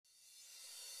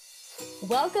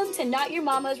Welcome to Not Your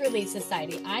Mama's Relief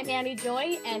Society. I'm Annie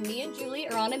Joy, and me and Julie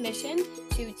are on a mission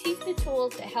to teach the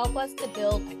tools to help us to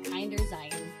build a kinder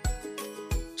Zion.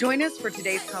 Join us for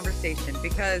today's conversation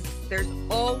because there's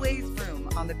always room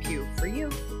on the pew for you.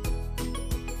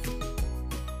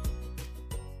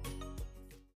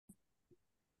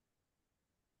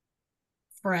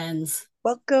 Friends.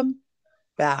 Welcome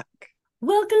back.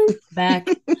 Welcome back.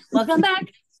 Welcome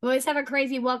back. We always have a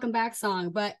crazy welcome back song,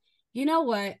 but you know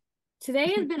what?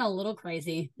 Today has been a little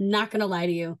crazy. Not going to lie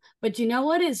to you, but you know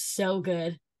what is so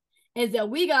good? Is that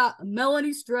we got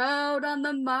Melanie Stroud on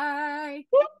the mic.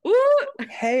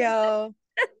 Hey-o.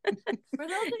 For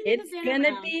those of you It's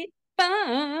gonna be fun.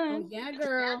 Oh, yeah,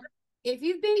 girl. If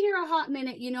you've been here a hot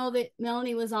minute, you know that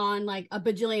Melanie was on like a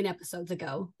bajillion episodes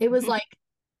ago. It was like,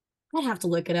 I'd have to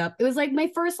look it up. It was like my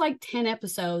first like 10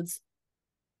 episodes.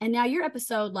 And now you're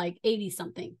episode like 80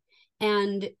 something.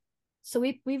 And so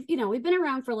we've been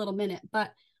around for a little minute,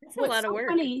 but it's a lot of work.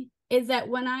 Funny is that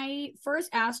when I first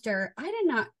asked her,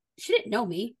 she didn't know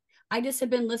me. I just had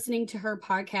been listening to her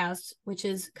podcast, which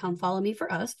is Come Follow Me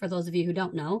for Us, for those of you who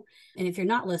don't know. And if you're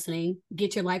not listening,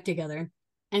 get your life together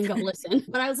and go listen.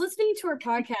 But I was listening to her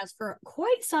podcast for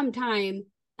quite some time.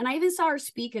 And I even saw her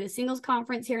speak at a singles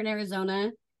conference here in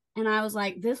Arizona. And I was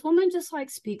like, this woman just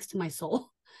like speaks to my soul.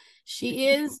 She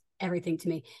is everything to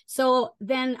me. So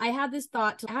then I had this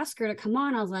thought to ask her to come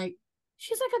on. I was like,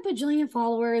 she's like a bajillion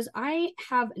followers. I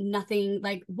have nothing.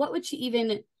 Like, what would she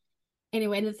even...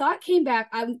 Anyway, and the thought came back.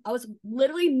 I was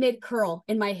literally mid-curl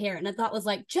in my hair. And the thought was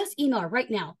like, just email her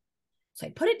right now. So I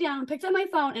put it down, picked up my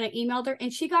phone, and I emailed her.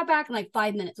 And she got back in like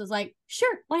 5 minutes. I was like,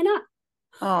 sure, why not?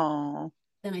 Oh.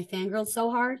 Then I fangirled so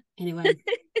hard. Anyway,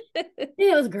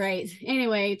 it was great.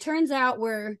 Anyway, turns out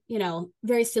we're,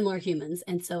 very similar humans.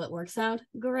 And so it works out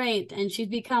great. And she's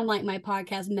become like my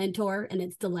podcast mentor, and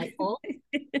it's delightful.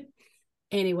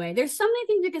 Anyway, there's so many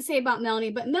things we could say about Melanie,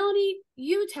 but Melanie,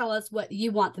 you tell us what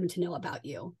you want them to know about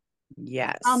you.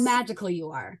 Yes. How magical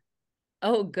you are.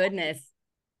 Oh, goodness.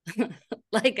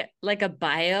 like a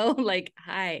bio, like,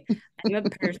 hi, I'm a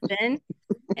person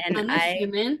and I'm a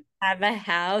human. Have a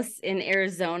house in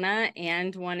Arizona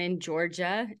and one in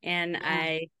Georgia. And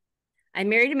Yeah. I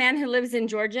married a man who lives in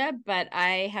Georgia, but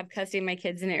I have custody of my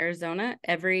kids in Arizona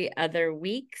every other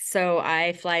week. So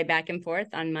I fly back and forth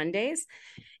on Mondays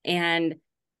and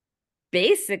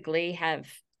basically have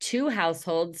two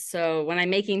households. So when I'm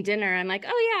making dinner, I'm like,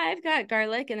 oh yeah, I've got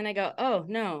garlic. And then I go, oh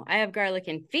no, I have garlic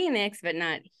in Phoenix, but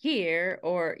not here.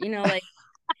 Or,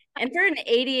 and for an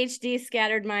ADHD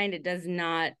scattered mind, it does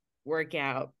not work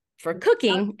out for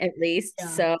cooking, at least. Yeah.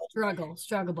 So struggle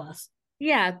bus.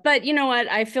 Yeah. But you know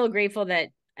what? I feel grateful that,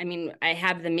 I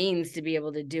have the means to be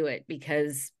able to do it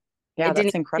because it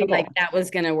that's incredible. Seem like that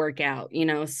was going to work out,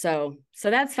 so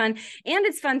that's fun. And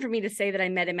it's fun for me to say that I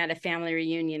met him at a family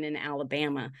reunion in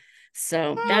Alabama.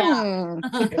 So that's,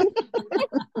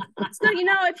 so,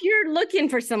 if you're looking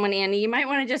for someone, Annie, you might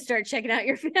want to just start checking out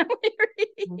your family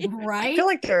reunion. Right. I feel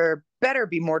like there better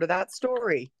be more to that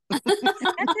story.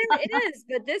 It is,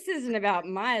 but this isn't about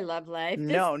my love life.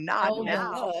 No, not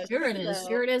now. Sure it is.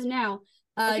 Sure it is now.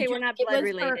 Okay, we're not blood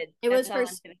related.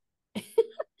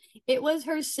 It was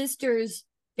her sister's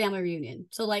family reunion.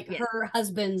 So her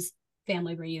husband's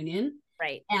family reunion.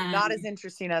 Right. And not as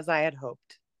interesting as I had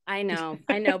hoped. I know.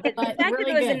 But the fact that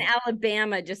it was in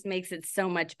Alabama just makes it so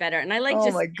much better. And I like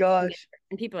oh my gosh.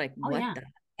 And people are like, what the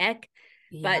heck?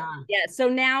 Yeah. But yeah, so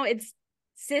now it's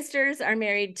sisters are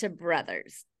married to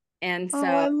brothers. And so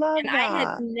I love that. I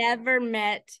had never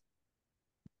met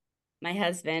my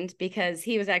husband because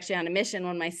he was actually on a mission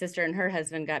when my sister and her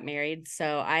husband got married.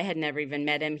 So I had never even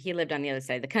met him. He lived on the other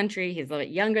side of the country. He's a little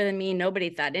bit younger than me. Nobody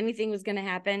thought anything was going to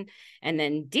happen. And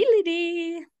then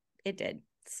deedly-dee, it did.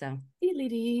 So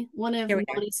deedly-dee, one of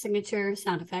Melanie signature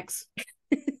sound effects.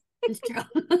 It's true.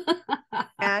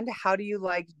 And how do you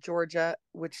like Georgia?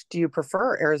 Which do you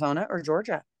prefer, Arizona or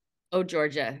Georgia? Oh,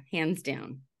 Georgia, hands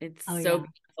down. It's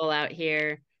beautiful out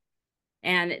here.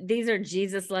 And these are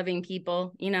Jesus-loving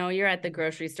people. You're at the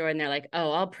grocery store and they're like,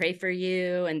 oh, I'll pray for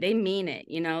you. And they mean it,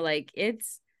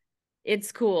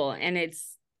 it's cool. And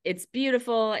it's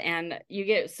beautiful. And you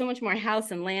get so much more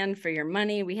house and land for your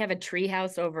money. We have a tree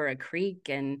house over a creek.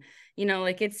 And,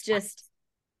 it's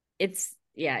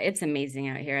amazing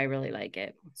out here. I really like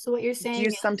it. So what you're saying? Do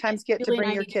you sometimes get to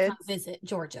bring your kids? Visit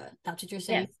Georgia. That's what you're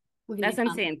saying? Yes. That's what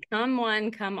I'm saying. Come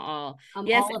one, come all.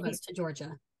 All of us to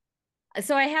Georgia.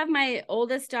 So I have my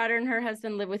oldest daughter and her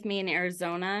husband live with me in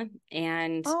Arizona.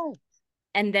 And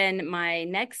then my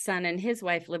next son and his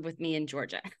wife live with me in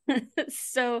Georgia.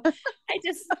 So I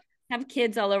just have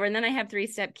kids all over. And then I have 3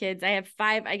 step kids. I have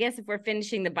 5. I guess if we're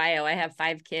finishing the bio, I have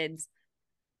 5 kids.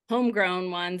 homegrown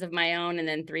ones of my own, and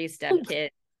then 3 stepkids,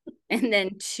 and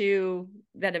then 2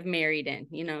 that have married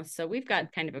in, so we've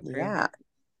got kind of a crew. Yeah.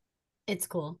 It's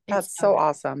cool. That's so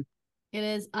awesome. It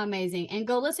is amazing. And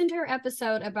go listen to her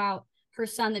episode about her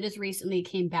son that just recently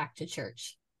came back to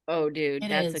church. Oh, dude,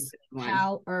 that's a good one.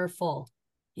 Powerful.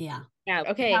 Yeah. Yeah.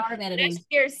 Okay. Power of editing. Next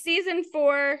year, season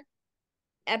 4,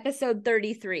 episode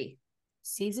 33.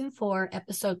 Season 4,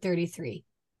 episode 33.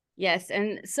 Yes.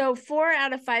 And so 4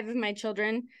 out of 5 of my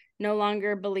children no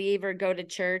longer believe or go to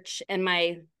church. And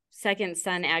my second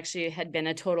son actually had been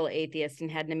a total atheist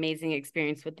and had an amazing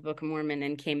experience with the Book of Mormon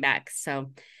and came back.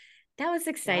 So that was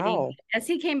exciting. Wow. As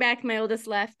he came back, my oldest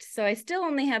left. So I still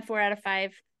only have 4 out of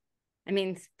 5. I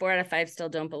mean, 4 out of 5 still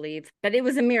don't believe, but it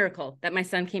was a miracle that my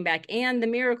son came back. And the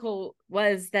miracle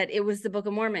was that it was the Book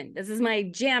of Mormon. This is my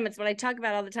jam. It's what I talk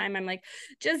about all the time. I'm like,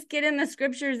 just get in the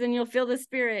scriptures and you'll feel the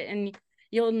spirit and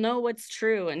you'll know what's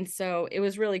true. And so it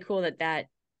was really cool that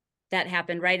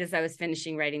happened right as I was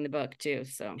finishing writing the book too.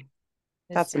 So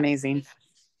that's amazing.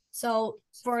 So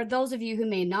for those of you who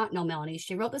may not know Melanie,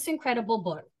 she wrote this incredible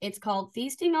book. It's called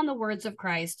Feasting on the Words of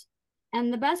Christ.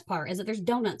 And the best part is that there's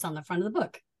donuts on the front of the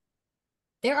book.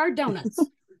 There are donuts.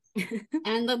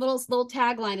 And the little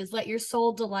tagline is let your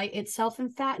soul delight itself in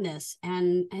fatness.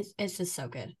 And it's just so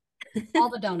good. All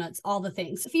the donuts, all the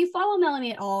things. If you follow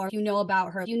Melanie at all, or you know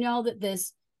about her, you know that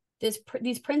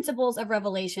these principles of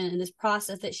revelation and this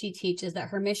process that she teaches that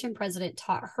her mission president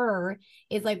taught her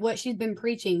is like what she's been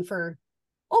preaching for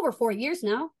over 4 years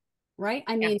now, right?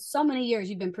 I mean, so many years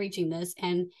you've been preaching this,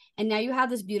 and now you have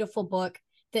this beautiful book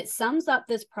that sums up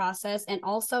this process and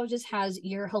also just has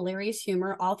your hilarious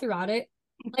humor all throughout it.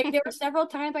 Like there were several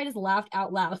times I just laughed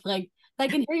out loud. Like I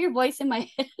can hear your voice in my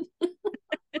head.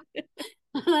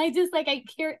 And I just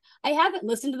I haven't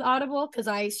listened to the Audible because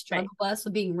I struggle less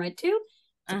with being read to.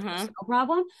 No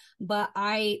problem. But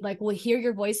I will hear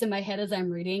your voice in my head as I'm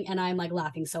reading, and I'm like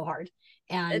laughing so hard.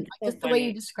 And just the way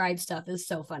you describe stuff is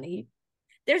so funny.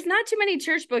 There's not too many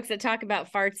church books that talk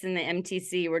about farts in the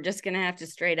MTC. We're just going to have to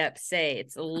straight up say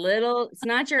it's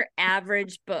not your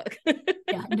average book.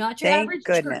 Yeah, not your average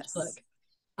church book.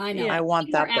 I know. I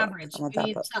want that book. Average. I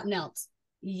need something else.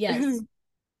 Yes.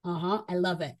 I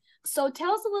love it. So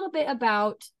tell us a little bit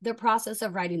about the process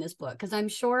of writing this book, because I'm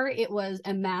sure it was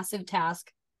a massive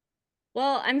task.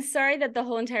 Well, I'm sorry that the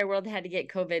whole entire world had to get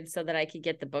COVID so that I could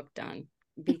get the book done,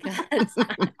 because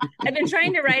I've been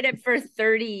trying to write it for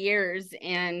 30 years,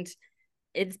 and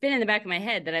it's been in the back of my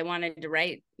head that I wanted to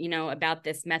write, about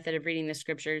this method of reading the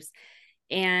scriptures.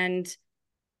 But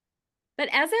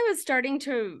as I was starting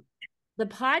the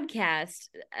podcast,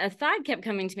 a thought kept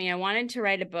coming to me. I wanted to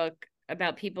write a book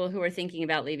about people who are thinking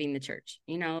about leaving the church,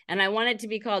 and I want it to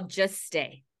be called Just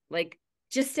Stay.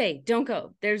 Just stay, don't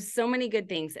go. There's so many good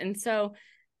things. And so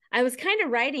I was kind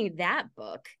of writing that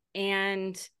book,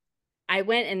 and I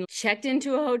went and checked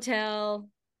into a hotel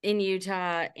in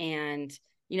Utah and,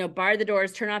 barred the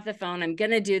doors, turn off the phone. I'm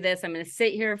going to do this. I'm going to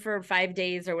sit here for 5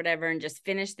 days or whatever and just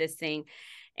finish this thing.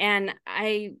 And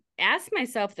I asked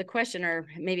myself the question, or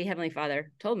maybe Heavenly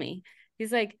Father told me,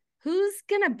 he's like, who's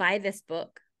going to buy this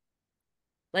book?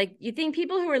 You think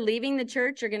people who are leaving the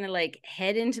church are going to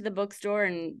head into the bookstore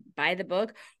and buy the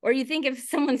book? Or you think if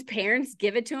someone's parents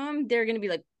give it to them, they're going to be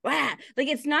like, wow,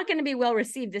 it's not going to be well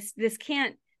received. This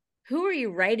can't, who are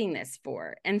you writing this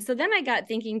for? And so then I got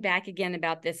thinking back again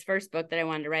about this first book that I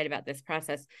wanted to write about this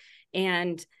process.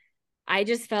 And I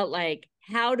just felt like,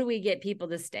 how do we get people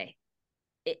to stay?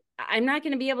 I'm not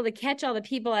going to be able to catch all the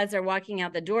people as they're walking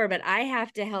out the door, but I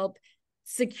have to help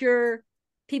secure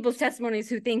people's testimonies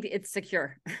who think it's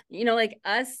secure.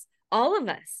 Us, all of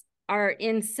us are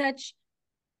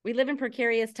we live in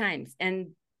precarious times,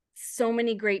 and so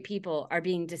many great people are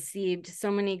being deceived.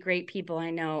 So many great people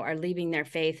I know are leaving their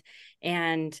faith.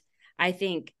 And I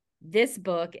think this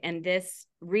book and this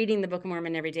reading the Book of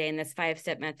Mormon every day and this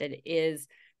 5-step method is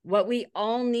what we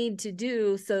all need to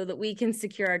do so that we can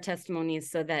secure our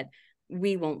testimonies so that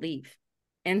we won't leave.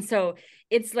 And so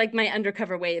it's like my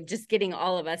undercover way of just getting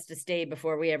all of us to stay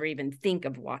before we ever even think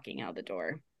of walking out the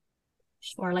door.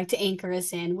 Sure, to anchor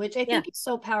us in, which I think is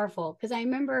so powerful. Because I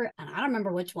remember, and I don't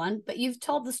remember which one, but you've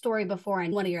told the story before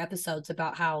in one of your episodes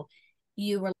about how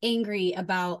you were angry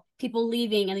about people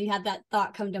leaving, and you had that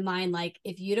thought come to mind,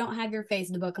 if you don't have your face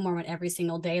in the Book of Mormon every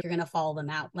single day, you're going to follow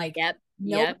them out.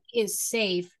 Nobody is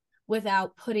safe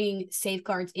without putting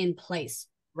safeguards in place.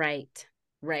 Right.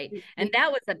 And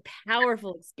that was a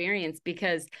powerful experience,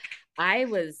 because I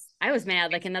was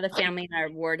mad. Another family in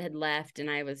our ward had left, and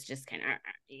I was just kind of,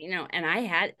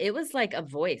 and it was like a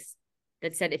voice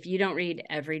that said, if you don't read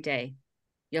every day,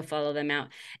 you'll follow them out.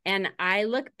 And I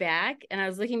look back, and I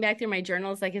was looking back through my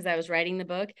journals, like as I was writing the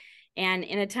book. And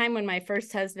in a time when my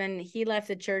first husband, he left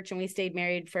the church and we stayed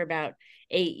married for about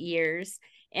 8 years.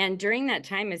 And during that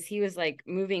time, as he was like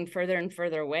moving further and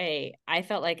further away, I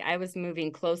felt like I was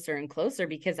moving closer and closer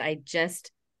because I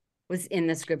just was in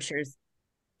the scriptures,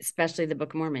 especially the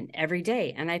Book of Mormon, every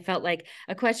day. And I felt like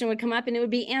a question would come up and it would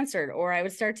be answered, or I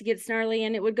would start to get snarly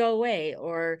and it would go away,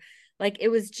 or like it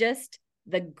was just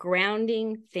the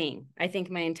grounding thing. I think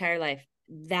my entire life,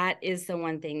 that is the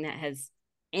one thing that has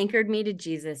anchored me to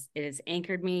Jesus. It has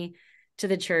anchored me to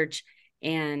the church,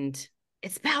 and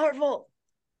it's powerful.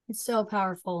 It's so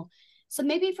powerful. So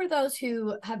maybe for those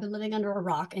who have been living under a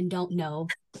rock and don't know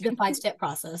the 5-step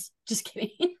process, just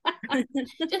kidding.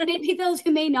 Just maybe those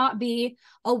who may not be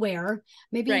aware,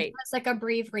 maybe Right. it's like a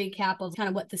brief recap of kind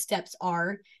of what the steps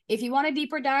are. If you want a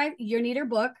deeper dive, you need her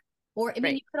book. Or, I mean,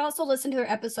 Right. you could also listen to her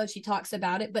episode. She talks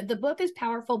about it, but the book is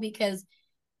powerful because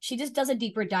she just does a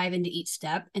deeper dive into each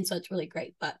step. And so it's really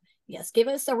great. But yes, give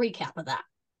us a recap of that.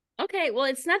 Okay, well,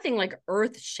 it's nothing like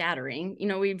earth shattering. You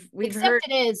know, we've Except heard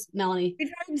it is, Melanie.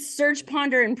 we've heard search,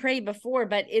 ponder, and pray before,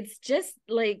 but it's just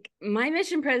like my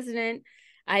mission president.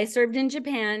 I served in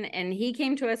Japan, and he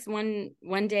came to us one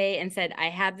day and said, "I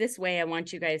have this way. I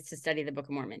want you guys to study the Book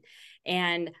of Mormon."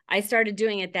 And I started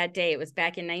doing it that day. It was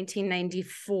back in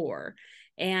 1994.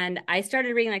 And I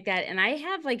started reading like that. And I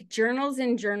have like journals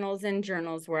and journals and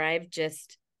journals where I've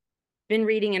just been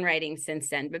reading and writing since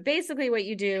then. But basically what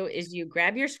you do is you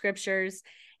grab your scriptures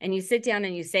and you sit down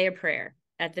and you say a prayer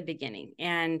at the beginning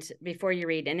and before you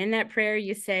read. And in that prayer,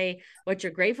 you say what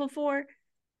you're grateful for.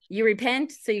 You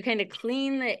repent. So you kind of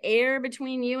clean the air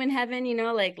between you and heaven, you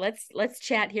know, like let's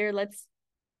chat here. Let's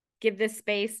give this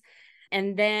space.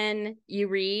 And then you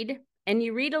read, and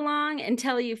you read along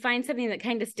until you find something that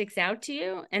kind of sticks out to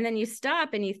you. And then you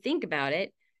stop and you think about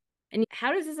it. And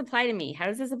how does this apply to me? How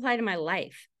does this apply to my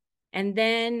life? And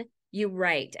then you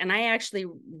write. And I actually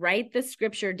write the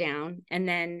scripture down, and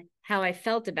then how I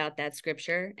felt about that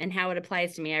scripture and how it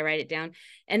applies to me, I write it down.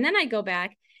 And then I go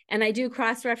back and I do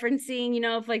cross-referencing, you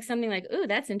know, if like something like, oh,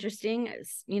 that's interesting.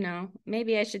 You know,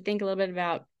 maybe I should think a little bit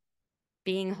about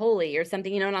being holy or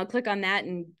something, you know, and I'll click on that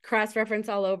and cross-reference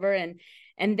all over.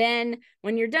 And then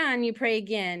when you're done, you pray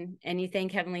again and you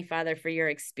thank Heavenly Father for your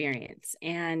experience.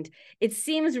 And it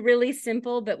seems really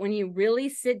simple, but when you really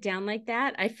sit down like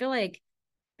that, I feel like,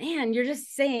 man, you're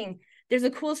just saying, there's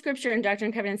a cool scripture in Doctrine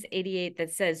and Covenants 88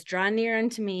 that says, draw near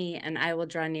unto me and I will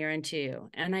draw near unto you.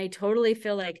 And I totally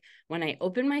feel like when I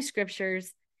open my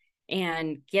scriptures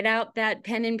and get out that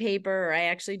pen and paper, or I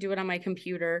actually do it on my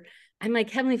computer, I'm like,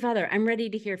 Heavenly Father, I'm ready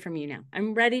to hear from you now.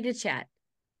 I'm ready to chat.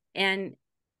 And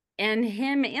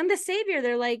him and the Savior,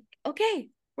 they're like, okay,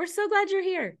 we're so glad you're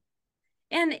here.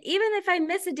 And even if I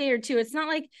miss a day or two, it's not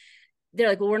like they're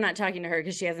like, well, we're not talking to her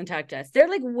because she hasn't talked to us. They're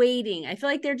like waiting. I feel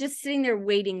like they're just sitting there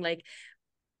waiting, like,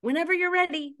 whenever you're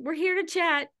ready, we're here to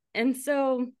chat. And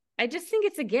so I just think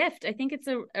it's a gift. I think it's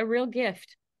a real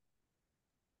gift.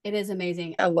 It is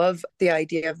amazing. I love the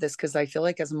idea of this because I feel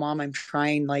like as a mom, I'm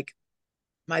trying like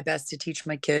my best to teach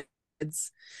my kids.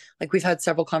 Like we've had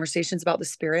several conversations about the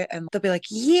spirit, and they'll be like,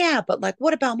 yeah, but like,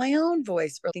 what about my own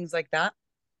voice or things like that?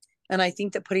 And I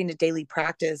think that putting a daily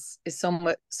practice is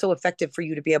so effective for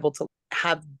you to be able to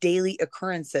have daily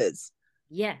occurrences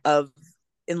of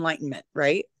enlightenment,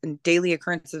 right? And daily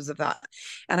occurrences of that.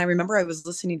 And I remember I was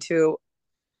listening to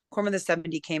Corman the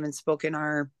 70 came and spoke in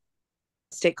our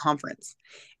state conference.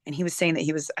 And he was saying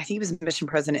that I think he was mission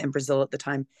president in Brazil at the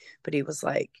time, but he was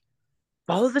like,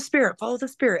 follow the spirit, follow the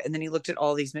spirit. And then he looked at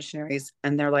all these missionaries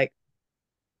and they're like,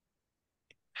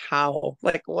 how?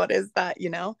 Like, what is that, you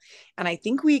know? And I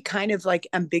think we kind of like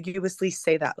ambiguously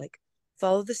say that, like,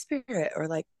 follow the spirit, or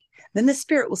like, then the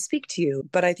spirit will speak to you.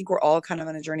 But I think we're all kind of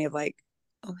on a journey of like,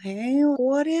 okay,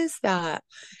 what is that?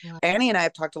 Yeah. Annie and I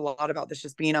have talked a lot about this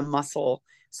just being a muscle.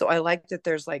 So I like that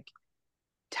there's like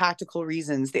tactical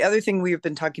reasons. The other thing we've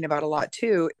been talking about a lot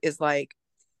too is like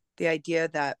the idea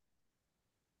that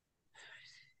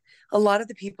a lot of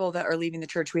the people that are leaving the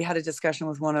church, we had a discussion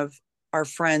with one of our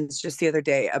friends just the other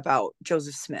day about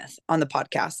Joseph Smith on the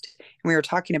podcast. And we were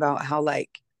talking about how, like,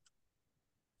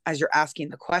 as you're asking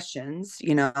the questions,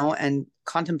 you know, and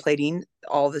contemplating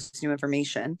all this new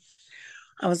information,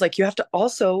 I was like, you have to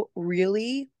also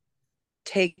really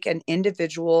take an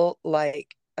individual,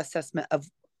 like, assessment of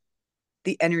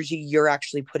the energy you're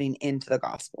actually putting into the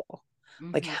gospel.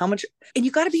 Like how much, and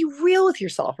you got to be real with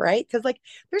yourself, right? Because like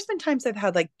there's been times I've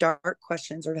had like dark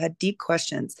questions or I've had deep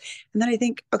questions, and then I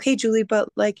think, okay, Julie, but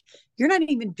like you're not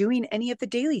even doing any of the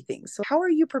daily things, so how are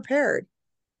you prepared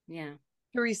to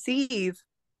receive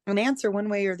an answer one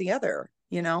way or the other,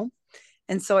 you know?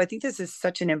 And so I think this is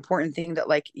such an important thing, that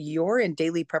like you're in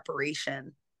daily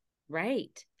preparation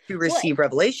Right. to Well, receive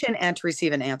revelation and to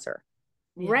receive an answer.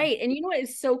 right. And you know what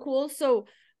is so cool? So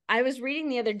I was reading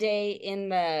the other day in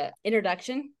the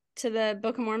introduction to the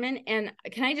Book of Mormon, and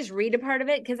can I just read a part of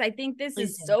it? Because I think this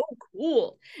is so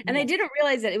cool. And I didn't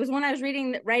realize it. It was when I was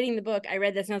writing the book, I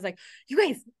read this and I was like, you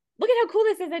guys, look at how cool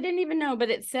this is. I didn't even know. But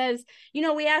it says, you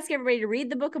know, we ask everybody to read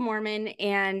the Book of Mormon,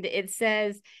 and it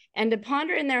says, and to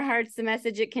ponder in their hearts the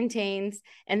message it contains,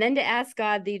 and then to ask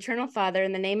God, the eternal Father,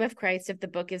 in the name of Christ, if the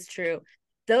book is true.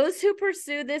 Those who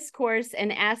pursue this course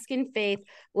and ask in faith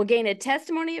will gain a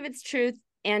testimony of its truth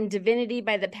and divinity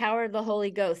by the power of the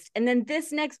Holy Ghost. And then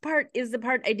this next part is the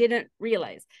part I didn't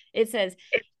realize. It says,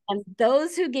 and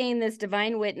those who gain this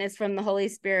divine witness from the Holy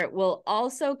Spirit will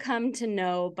also come to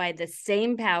know by the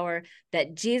same power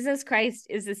that Jesus Christ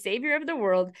is the Savior of the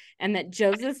world, and that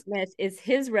Joseph Smith is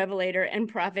his revelator and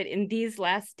prophet in these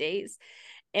last days.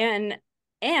 And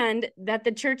that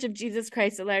the Church of Jesus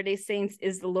Christ of Latter-day Saints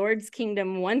is the Lord's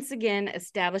kingdom once again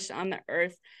established on the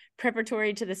earth,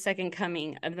 preparatory to the second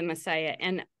coming of the Messiah.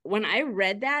 And when I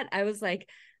read that, I was like,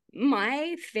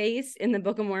 my face in the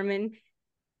Book of Mormon,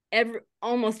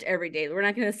 almost every day, we're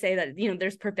not going to say that, you know,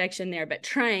 there's perfection there, but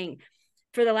trying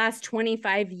for the last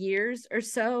 25 years or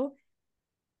so,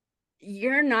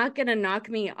 you're not going to knock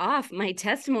me off my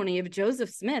testimony of Joseph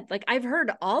Smith. Like, I've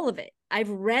heard all of it. I've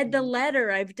read the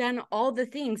letter. I've done all the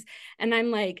things. And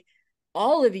I'm like,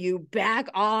 all of you back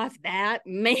off that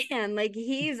man. Like,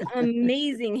 he's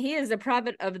amazing. He is a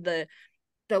prophet of the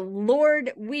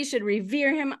Lord. We should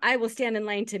revere him. I will stand in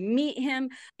line to meet him.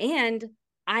 And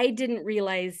I didn't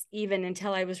realize, even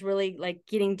until I was really like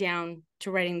getting down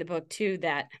to writing the book too,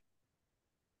 that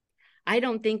I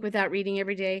don't think without reading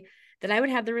every day that I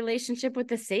would have the relationship with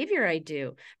the Savior I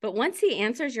do. But once he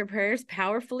answers your prayers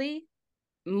powerfully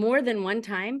more than one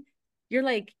time, you're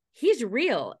like, he's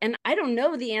real. And I don't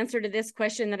know the answer to this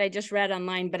question that I just read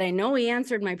online, but I know he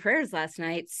answered my prayers last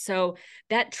night. So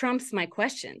that trumps my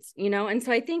questions, you know? And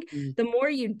so I think the more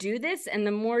you do this and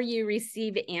the more you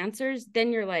receive answers,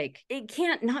 then you're like, it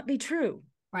can't not be true.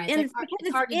 Right. And it's, like,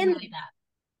 it's hard to deny that.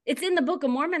 It's in the Book of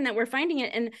Mormon that we're finding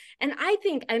it. And I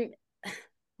think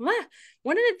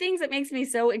one of the things that makes me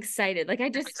so excited, like I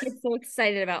just get so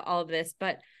excited about all of this,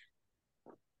 but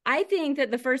I think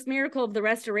that the first miracle of the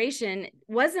restoration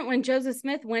wasn't when Joseph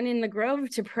Smith went in the grove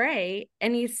to pray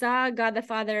and he saw God the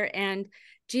Father and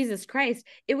Jesus Christ.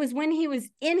 It was when he was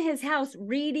in his house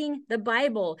reading the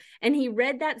Bible, and he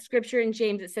read that scripture in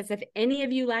James. It says, if any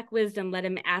of you lack wisdom, let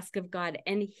him ask of God.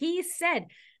 And he said,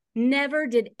 never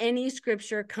did any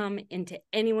scripture come into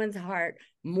anyone's heart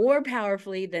more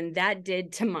powerfully than that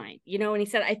did to mine. You know, and he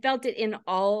said, I felt it in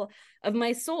all of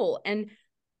my soul. And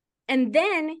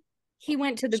then he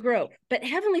went to the grove. But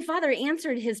Heavenly Father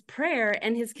answered his prayer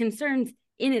and his concerns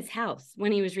in his house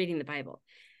when he was reading the Bible.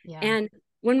 Yeah. And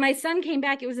when my son came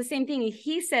back, it was the same thing.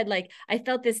 He said, like, I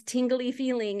felt this tingly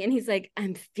feeling. And he's like,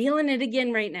 I'm feeling it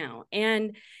again right now.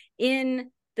 And in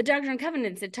the Doctrine and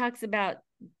Covenants, it talks about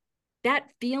that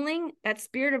feeling, that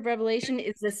spirit of revelation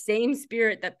is the same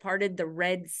spirit that parted the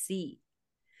Red Sea.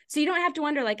 So you don't have to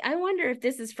wonder, like, I wonder if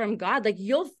this is from God. Like,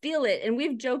 you'll feel it. And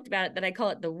we've joked about it that I call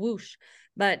it the whoosh.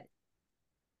 But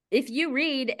if you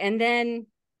read and then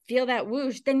feel that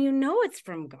whoosh, then you know it's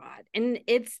from God. And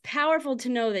it's powerful to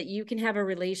know that you can have a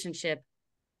relationship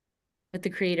with the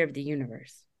creator of the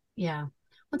universe. Yeah. Well,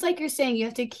 it's like you're saying, you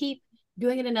have to keep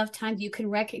doing it enough times you can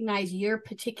recognize your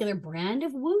particular brand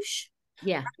of whoosh.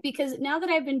 Yeah. Because now that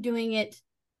I've been doing it,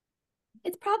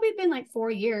 it's probably been like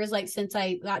 4 years, like since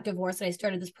I got divorced and I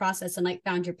started this process and like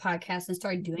found your podcast and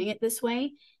started doing it this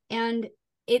way. And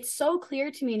it's so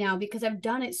clear to me now because I've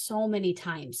done it so many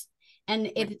times.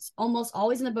 And it's almost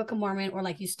always in the Book of Mormon, or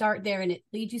like you start there and it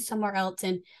leads you somewhere else.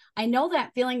 And I know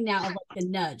that feeling now of like the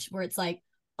nudge where it's like,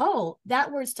 oh,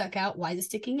 that word stuck out. Why is it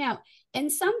sticking out?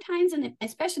 And sometimes,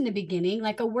 especially in the beginning,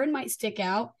 like a word might stick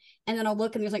out and then I'll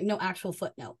look and there's like no actual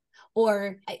footnote.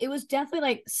 Or it was definitely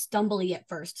like stumbly at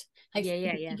first. Like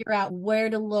figure out where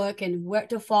to look and where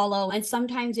to follow. And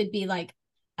sometimes it'd be like,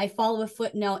 I follow a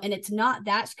footnote and it's not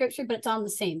that scripture, but it's on the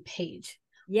same page.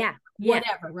 Yeah.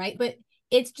 Whatever, right? But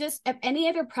it's just any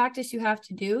other practice you have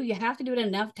to do it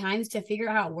enough times to figure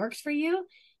out how it works for you.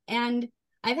 And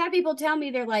I've had people tell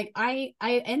me, they're like, I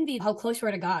envy how close you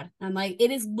are to God. I'm like,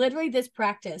 it is literally this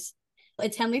practice.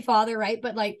 It's Heavenly Father, right?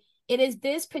 But like, it is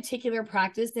this particular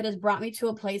practice that has brought me to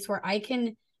a place where I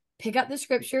can pick up the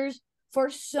scriptures for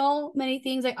so many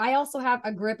things. Like I also have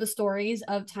a grip of stories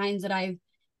of times that I've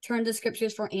turned to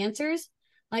scriptures for answers.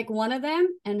 Like one of them,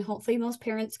 and hopefully most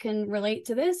parents can relate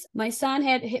to this. My son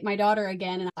had hit my daughter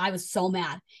again, and I was so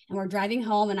mad. And we're driving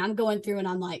home, and I'm going through, and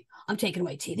I'm like, I'm taking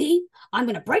away TV. I'm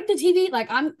going to break the TV. Like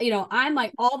I'm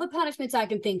like all the punishments I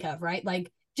can think of, right? Like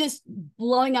just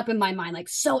blowing up in my mind, like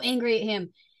so angry at him.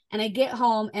 And I get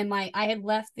home, and I had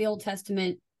left the Old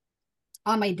Testament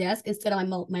on my desk instead of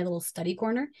my little study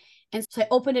corner. And so I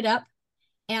opened it up,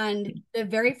 and the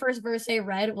very first verse I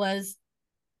read was,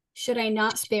 should I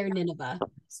not spare Nineveh?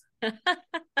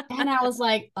 And I was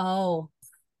like, oh,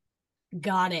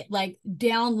 got it. Like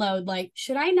download, like,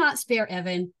 should I not spare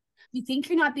Evan? You think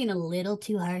you're not being a little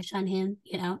too harsh on him?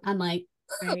 I'm like,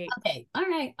 Right. okay, all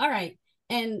right, all right.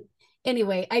 And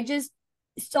anyway, I just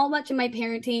so much in my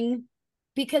parenting,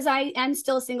 because I am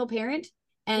still a single parent,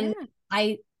 and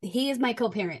he is my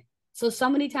co-parent. So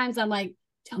many times I'm like,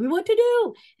 tell me what to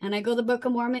do. And I go to the Book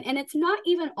of Mormon, and it's not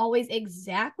even always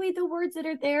exactly the words that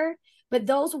are there, but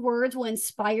those words will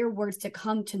inspire words to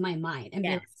come to my mind and be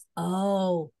like,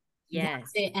 oh,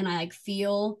 that's it. And I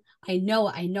I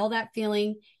know that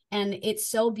feeling. And it's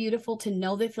so beautiful to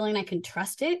know the feeling. I can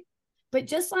trust it. But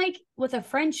just like with a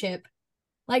friendship,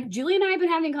 like Julie and I have been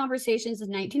having conversations since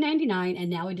 1999, and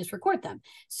now we just record them.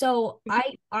 So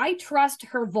I trust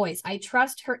her voice. I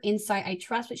trust her insight. I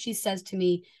trust what she says to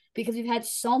me, because we've had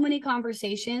so many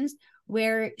conversations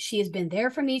where she has been there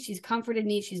for me. She's comforted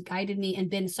me. She's guided me and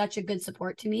been such a good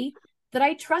support to me that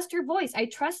I trust her voice. I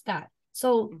trust that.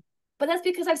 So, but that's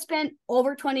because I've spent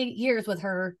over 20 years with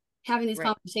her having these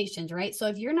conversations, right? So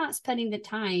if you're not spending the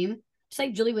time, just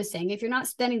like Julie was saying, if you're not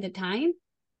spending the time,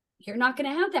 you're not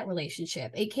going to have that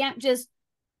relationship. It can't just,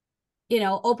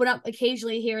 open up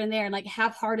occasionally here and there and like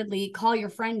half-heartedly call your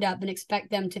friend up and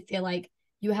expect them to feel like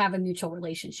you have a mutual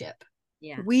relationship.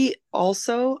 Yeah. We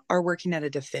also are working at a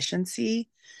deficiency,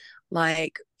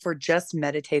 like for just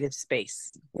meditative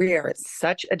space. We are at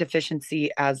such a deficiency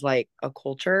as like a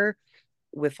culture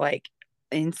with like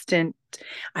instant.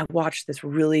 I watched this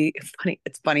really funny.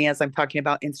 It's funny as I'm talking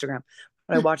about Instagram,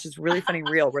 but I watched this really funny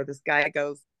reel where this guy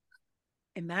goes,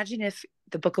 imagine if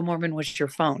the Book of Mormon was your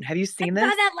phone. Have you seen this? I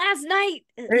saw that last night.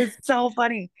 It's so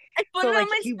funny. I put it on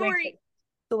my story.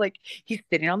 So like he's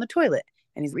sitting on the toilet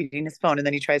and he's reading his phone, and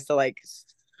then he tries to like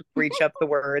reach up the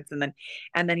words, and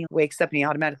then he wakes up and he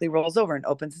automatically rolls over and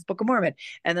opens his Book of Mormon.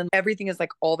 And then everything is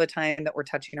like all the time that we're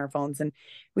touching our phones. And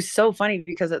it was so funny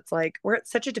because it's like we're at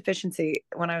such a deficiency.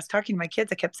 When I was talking to my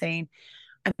kids, I kept saying,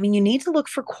 I mean, you need to look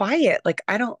for quiet. Like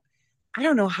I don't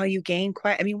know how you gain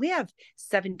quiet. I mean, we have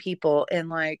 7 people in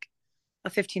like a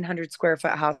 1,500 square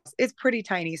foot house. It's pretty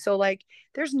tiny. So like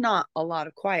there's not a lot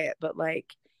of quiet, but like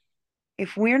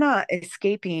if we're not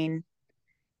escaping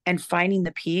and finding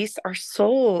the peace, our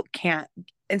soul can't.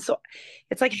 And so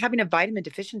it's like having a vitamin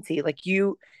deficiency. Like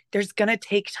there's going to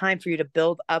take time for you to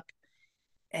build up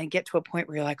and get to a point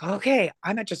where you're like, okay,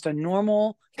 I'm at just a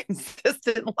normal,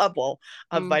 consistent level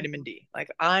of vitamin D.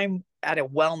 Like I'm at a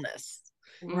wellness,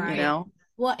 right?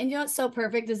 Well, and what's so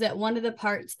perfect is that one of the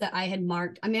parts that I had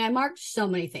marked, I mean, I marked so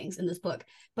many things in this book,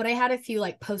 but I had a few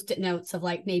like post-it notes of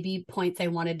like maybe points I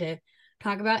wanted to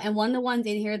talk about. And one of the ones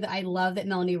in here that I love that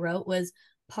Melanie wrote was,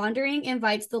 pondering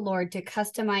invites the Lord to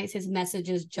customize his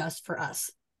messages just for us.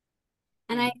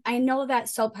 And I know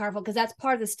that's so powerful, because that's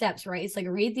part of the steps, right? It's like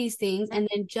read these things and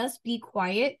then just be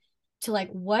quiet to like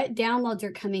what downloads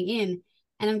are coming in.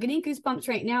 And I'm getting goosebumps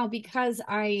right now because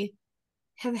I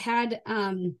have had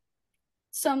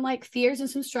some like fears and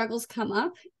some struggles come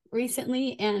up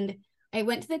recently. And I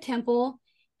went to the temple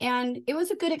and it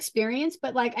was a good experience,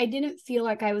 but like I didn't feel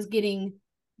like I was getting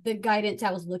the guidance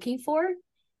I was looking for.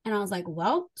 And I was like,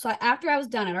 well, so after I was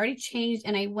done, I'd already changed,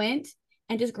 and I went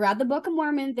and just grabbed the Book of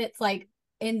Mormon that's like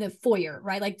in the foyer,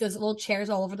 right? Like those little chairs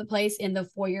all over the place in the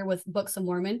foyer with Books of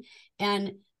Mormon.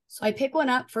 And so I picked one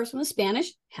up. First one was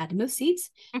Spanish, had to move seats.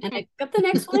 And I picked up the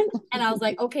next one and I was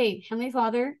like, okay, Heavenly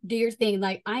Father, do your thing.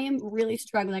 Like I am really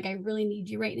struggling. Like I really need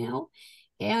you right now.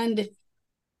 And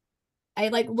I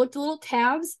like looked at little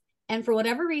tabs, and for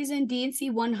whatever reason, D&C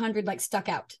 100 like stuck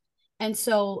out. And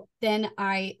so then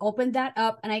I opened that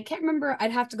up, and I can't remember.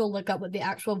 I'd have to go look up what the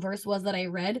actual verse was that I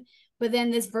read. But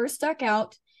then this verse stuck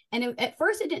out. And at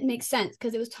first it didn't make sense,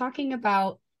 because it was talking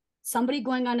about somebody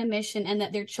going on a mission and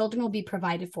that their children will be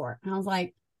provided for. And I was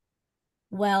like,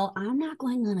 well, I'm not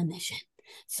going on a mission.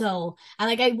 So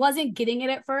I wasn't getting it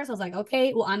at first. I was like,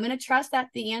 okay, well, I'm going to trust that's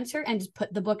the answer and just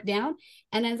put the book down.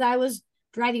 And as I was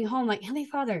driving home, like, Heavenly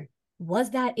Father,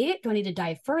 was that it? Do I need to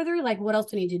dive further? Like, what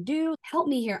else do I need to do? Help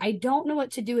me here. I don't know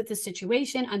what to do with this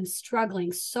situation. I'm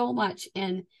struggling so much.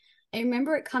 And I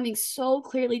remember it coming so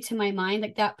clearly to my mind,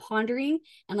 like that pondering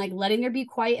and like letting there be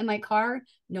quiet in my car.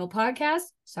 No podcast.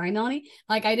 Sorry, Melanie.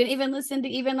 Like I didn't even listen to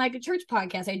even like a church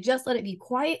podcast. I just let it be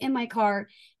quiet in my car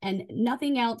and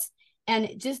nothing else.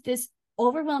 And just this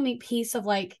overwhelming piece of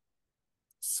like,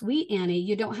 sweet Annie,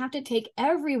 you don't have to take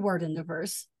every word in the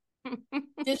verse.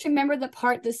 Just remember the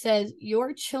part that says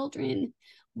your children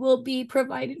will be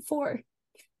provided for.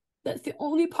 That's the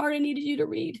only part I needed you to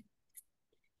read.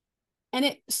 And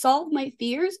it solved my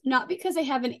fears, not because I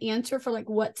have an answer for like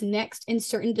what's next in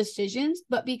certain decisions,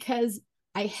 but because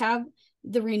I have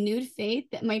the renewed faith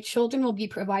that my children will be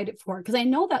provided for. Because I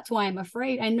know that's why I'm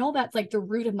afraid. I know that's like the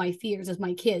root of my fears is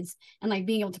my kids and like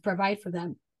being able to provide for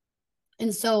them.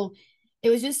 And so it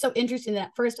was just so interesting that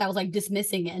at first I was like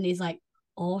dismissing it. And he's like,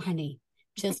 oh, honey,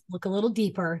 just look a little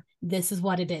deeper. This is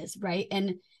what it is. Right.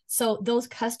 And so those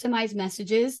customized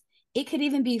messages, it could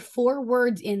even be 4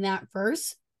 words in that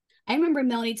verse. I remember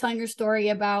Melanie telling her story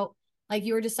about like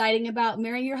you were deciding about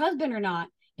marrying your husband or not.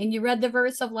 And you read the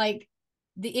verse of like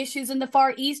the issues in the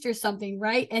Far East or something.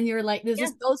 Right. And you're like, there's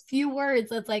just those few words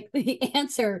that's like the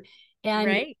answer.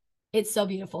 And it's so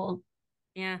beautiful.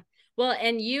 Yeah. Well,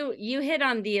 and you hit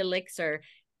on the elixir.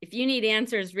 If you need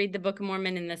answers, read the Book of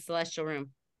Mormon in the Celestial Room.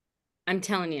 I'm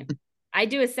telling you. I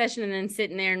do a session and then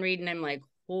sitting there and read, and I'm like,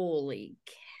 holy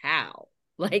cow.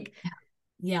 Like,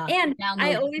 yeah. And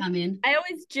I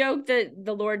always joke that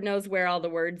the Lord knows where all the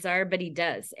words are, but he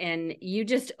does. And you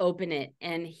just open it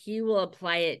and he will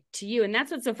apply it to you. And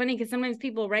that's what's so funny, because sometimes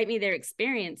people write me their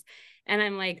experience and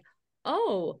I'm like,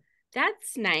 oh,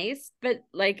 that's nice. But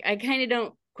like, I kind of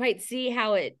don't quite see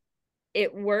how it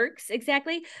works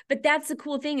exactly. But that's the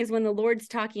cool thing, is when the Lord's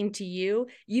talking to you,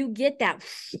 you get that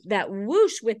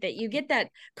whoosh with it. You get that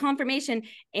confirmation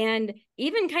and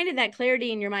even kind of that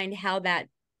clarity in your mind, how that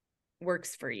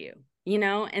works for you, you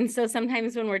know? And so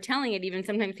sometimes when we're telling it, even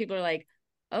sometimes people are like,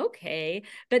 okay,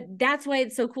 but that's why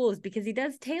it's so cool, is because he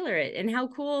does tailor it. And how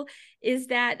cool is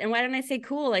that? And why don't I say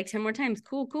cool like 10 more times?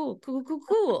 Cool. Totally cool.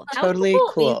 Cool.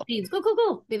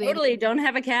 Totally don't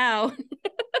have a cow.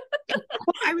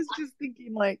 Well, I was just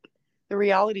thinking, like, the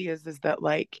reality is that,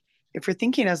 like, if you're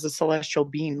thinking as a celestial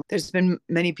being, there's been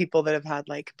many people that have had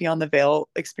like beyond the veil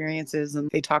experiences, and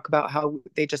they talk about how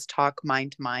they just talk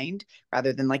mind to mind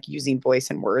rather than like using voice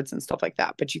and words and stuff like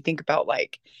that. But you think about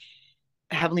like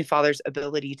Heavenly Father's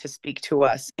ability to speak to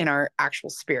us in our actual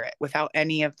spirit without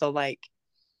any of the like,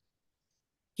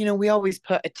 you know, we always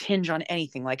put a tinge on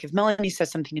anything. Like if Melanie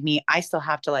says something to me, I still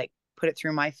have to like put it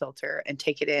through my filter and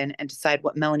take it in and decide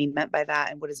what Melanie meant by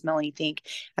that and what does Melanie think.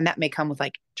 And that may come with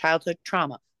like childhood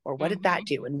trauma, or what did that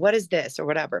do? And what is this or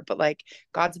whatever? But like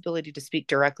God's ability to speak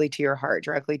directly to your heart,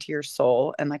 directly to your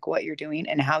soul, and like what you're doing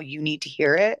and how you need to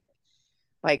hear it.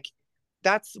 Like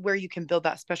that's where you can build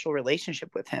that special relationship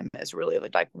with him, is really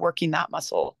like working that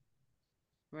muscle.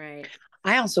 Right.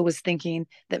 I also was thinking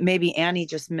that maybe Annie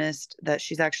just missed that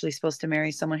she's actually supposed to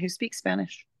marry someone who speaks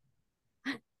Spanish.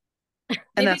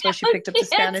 And that's why she picked up the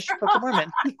Spanish Book of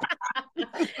Mormon.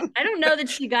 I don't know that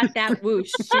she got that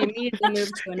whoosh. She immediately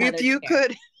moved to another. If you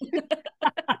could.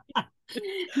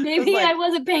 Maybe I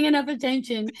wasn't paying enough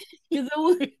attention to the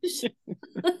whoosh.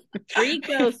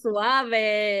 Rico Suave.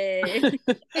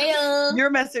 Your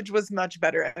message was much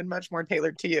better and much more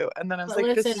tailored to you. And then I was like,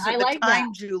 listen, this isn't the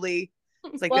time, Julie.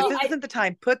 It's like, this isn't the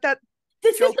time. Put that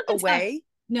joke away.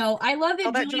 No, I love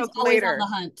that Julie's always on the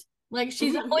hunt. Like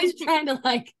she's always trying to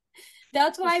like.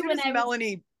 That's why when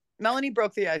Melanie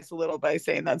broke the ice a little by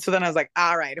saying that. So then I was like,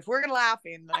 all right, if we're gonna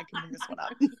laughing, then I can bring this one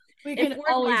up.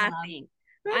 We're laughing.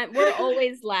 We're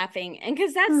always laughing. And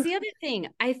because that's the other thing.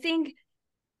 I think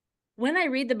when I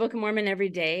read the Book of Mormon every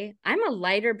day, I'm a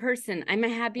lighter person. I'm a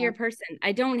happier person.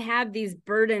 I don't have these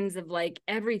burdens of like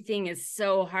everything is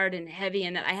so hard and heavy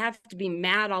and that I have to be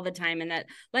mad all the time. And that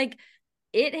like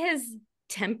it has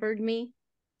tempered me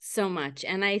so much.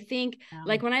 And I think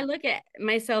like when I look at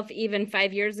myself even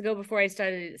 5 years ago before I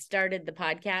started the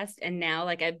podcast, and now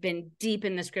like I've been deep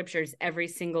in the scriptures every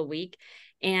single week,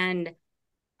 and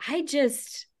I'm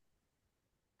just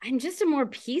a more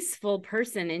peaceful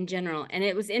person in general. And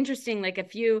it was interesting, like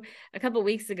a couple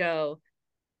weeks ago,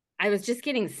 I was just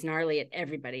getting snarly at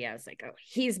everybody. I was like, oh,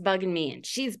 he's bugging me and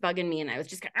she's bugging me. And I was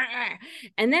just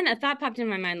and then a thought popped in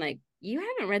my mind, like, you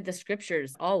haven't read the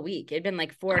scriptures all week. It'd been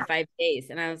like 4 or 5 days.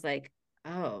 And I was like,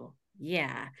 oh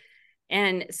yeah.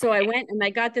 And so I went and I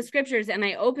got the scriptures and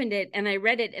I opened it and I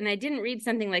read it, and I didn't read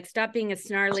something like stop being a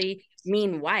snarly,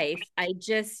 mean wife. I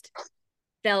just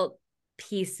felt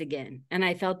peace again. And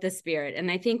I felt the Spirit. And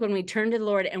I think when we turn to the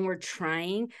Lord and we're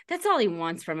trying, that's all he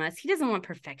wants from us. He doesn't want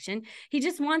perfection. He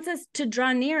just wants us to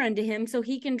draw near unto him so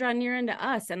he can draw near unto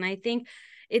us. And I think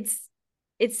it's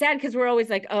it's sad because we're always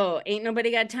like, oh, ain't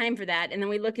nobody got time for that. And then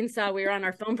we look and saw we were on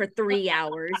our phone for 3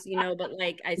 hours, but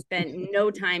like I spent no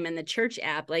time in the church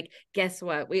app. Like, guess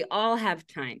what? We all have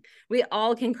time. We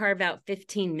all can carve out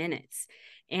 15 minutes.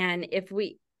 And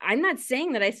I'm not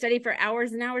saying that I study for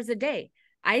hours and hours a day.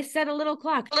 I set a little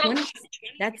clock, 20,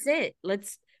 that's it.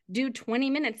 Let's do 20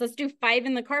 minutes. Let's do 5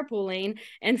 in the carpool lane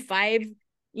and 5,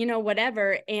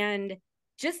 whatever. And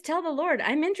just tell the Lord,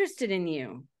 I'm interested in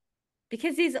you.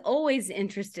 Because he's always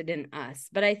interested in us.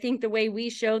 But I think the way we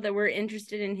show that we're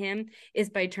interested in him is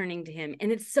by turning to him.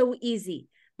 And it's so easy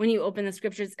when you open the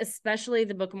scriptures, especially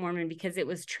the Book of Mormon, because it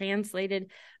was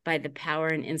translated by the power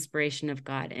and inspiration of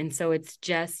God. And so it's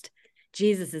just,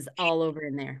 Jesus is all over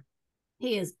in there.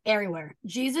 He is everywhere.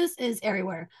 Jesus is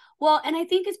everywhere. Well, and I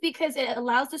think it's because it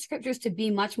allows the scriptures to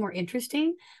be much more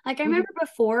interesting. Like I remember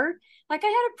before, like I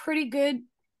had a pretty good,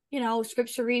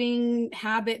 scripture reading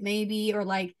habit maybe, or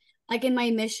like in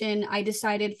my mission, I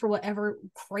decided for whatever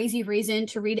crazy reason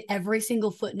to read every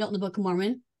single footnote in the Book of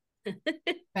Mormon.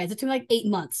 Guys, it took me like 8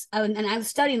 months. And I was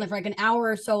studying like for like an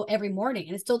hour or so every morning.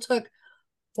 And it still took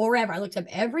forever. I looked up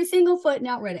every single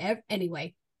footnote,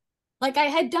 anyway. Like I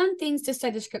had done things to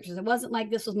study the scriptures. It wasn't like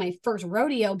this was my first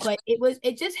rodeo, but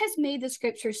it just has made the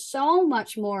scriptures so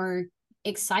much more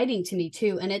exciting to me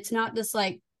too. And it's not just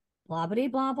like blah, blah,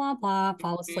 blah, blah, blah,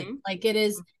 fall asleep. Like it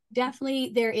is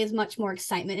definitely, there is much more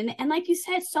excitement. And like you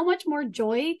said, so much more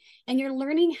joy. And you're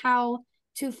learning how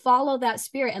to follow that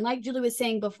spirit. And like Julie was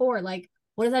saying before, like,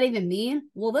 what does that even mean?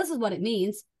 Well, this is what it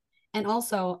means. And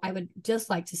also, I would just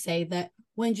like to say that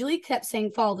when Julie kept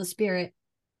saying follow the spirit,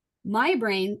 my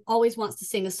brain always wants to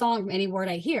sing a song from any word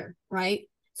I hear, right?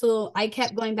 So I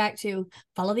kept going back to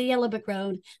follow the yellow brick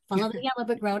road, follow the yellow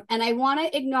brick road. And I want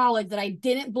to acknowledge that I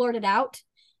didn't blurt it out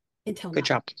until Good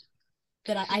job.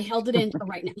 That I held it in until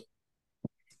right now.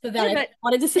 So that I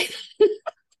wanted to say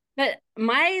But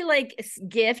my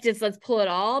gift is let's pull it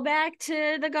all back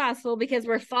to the gospel because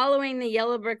we're following the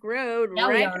yellow brick road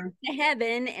right to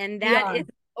heaven. And that is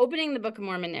opening the Book of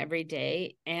Mormon every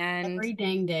day. And every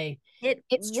dang day.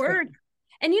 It's work. True.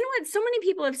 And you know what? So many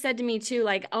people have said to me too,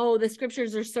 like, oh, the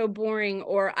scriptures are so boring,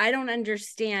 or I don't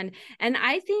understand. And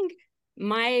I think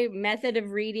my method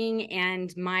of reading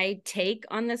and my take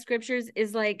on the scriptures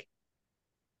is like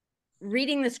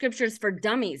reading the scriptures for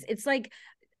dummies. It's like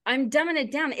I'm dumbing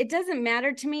it down. It doesn't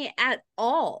matter to me at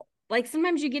all. Like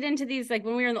sometimes you get into these, like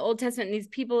when we were in the Old Testament, and these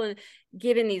people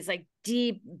giving these like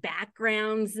deep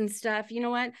backgrounds and stuff. You know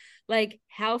what? Like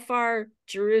how far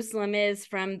Jerusalem is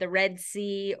from the Red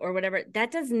Sea or whatever.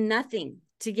 That does nothing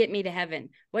to get me to heaven.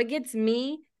 What gets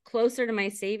me closer to my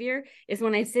Savior is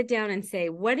when I sit down and say,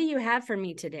 what do you have for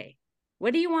me today?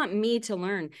 What do you want me to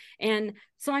learn? And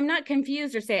so I'm not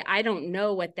confused or say, I don't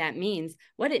know what that means.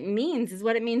 What it means is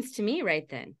what it means to me right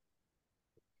then.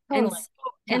 Totally.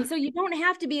 And so you don't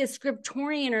have to be a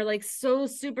scriptorian or like so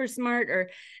super smart or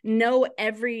know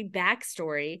every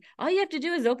backstory. All you have to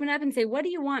do is open up and say, what do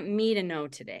you want me to know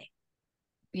today?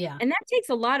 Yeah. And that takes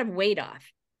a lot of weight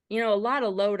off, a lot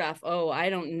of load off. Oh, I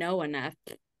don't know enough.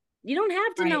 You don't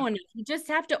have to know enough. You just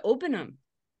have to open them.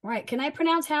 Right. Can I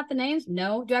pronounce half the names?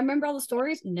 No. Do I remember all the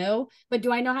stories? No. But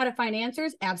do I know how to find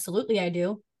answers? Absolutely, I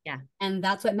do. Yeah. And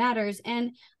that's what matters.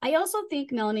 And I also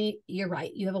think, Melanie, you're right.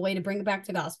 You have a way to bring it back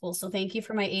to gospel. So thank you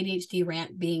for my ADHD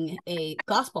rant being a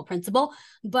gospel principle.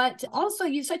 But also,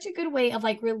 you have such a good way of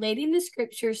like relating the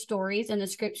scripture stories and the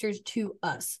scriptures to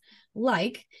us.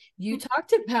 Like you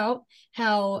talked about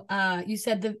how you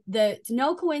said the it's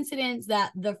no coincidence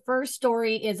that the first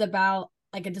story is about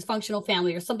like a dysfunctional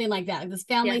family or something like that. Like this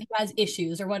family who has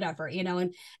issues or whatever,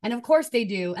 and of course they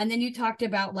do. And then you talked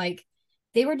about like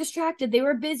they were distracted, they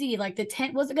were busy, like the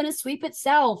tent wasn't going to sweep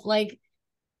itself. Like,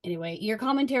 anyway, your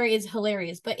commentary is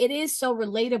hilarious, but it is so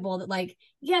relatable that like,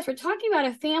 yes, we're talking about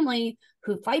a family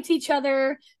who fights each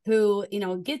other, who,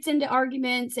 gets into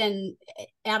arguments, and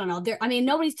I don't know.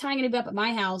 Nobody's tying anybody up at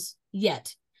my house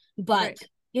yet, but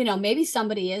maybe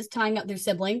somebody is tying up their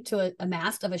sibling to a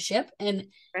mast of a ship. And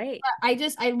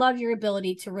I love your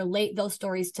ability to relate those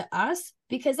stories to us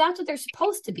because that's what they're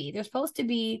supposed to be. They're supposed to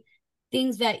be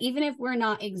things that even if we're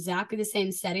not exactly the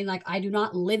same setting, like I do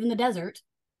not live in the desert.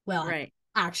 Well,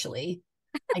 actually,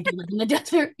 I do live in the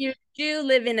desert. You do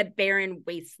live in a barren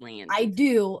wasteland. I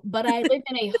do, but I live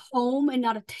in a home and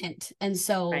not a tent. And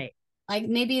so like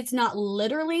maybe it's not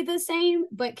literally the same,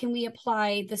 but can we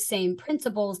apply the same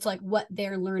principles to like what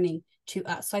they're learning to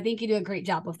us? So I think you do a great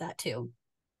job of that too.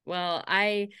 Well,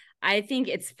 I think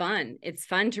it's fun. It's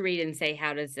fun to read and say,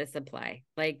 how does this apply?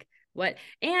 Like what?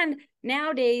 And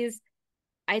nowadays,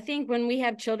 I think when we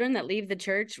have children that leave the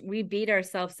church, we beat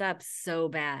ourselves up so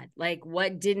bad. Like,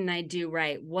 what didn't I do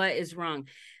right? What is wrong?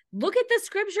 Look at the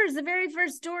scriptures, the very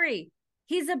first story.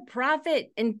 He's a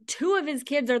prophet and 2 of his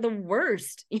kids are the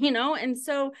worst, And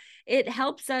so it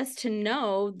helps us to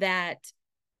know that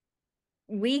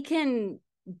we can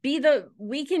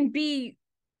be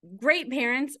great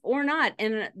parents or not.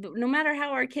 And no matter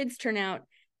how our kids turn out,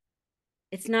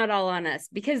 it's not all on us,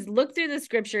 because look through the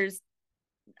scriptures.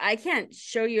 I can't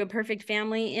show you a perfect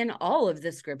family in all of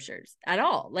the scriptures at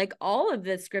all. Like all of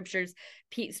the scriptures,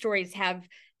 stories have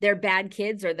their bad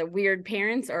kids or the weird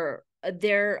parents, or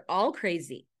they're all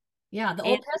crazy. Yeah. The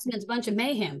Old Testament's a bunch of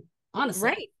mayhem, honestly.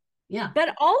 Right. Yeah.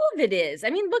 But all of it is.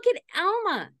 I mean, look at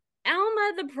Alma.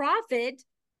 Alma, the prophet,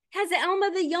 has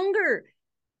Alma the younger.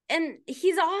 And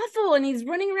he's awful, and he's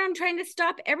running around trying to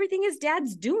stop everything his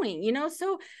dad's doing,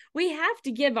 So we have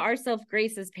to give ourselves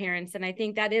grace as parents. And I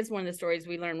think that is one of the stories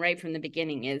we learn right from the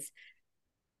beginning, is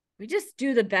we just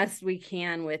do the best we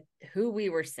can with who we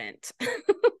were sent.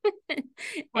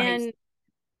 Right.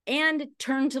 and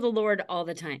turn to the Lord all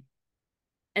the time.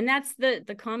 And that's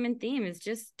the common theme, is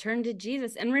just turn to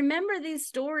Jesus and remember these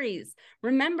stories.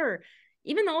 Remember,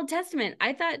 even the Old Testament.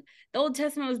 I thought the Old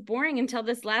Testament was boring until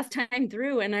this last time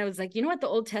through. And I was like, you know what the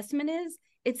Old Testament is?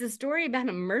 It's a story about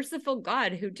a merciful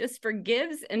God who just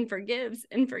forgives and forgives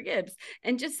and forgives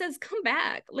and just says, come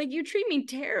back. Like, you treat me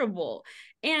terrible.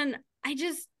 And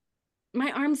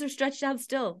my arms are stretched out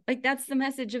still. Like, that's the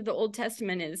message of the Old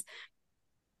Testament, is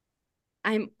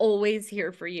I'm always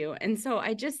here for you. And so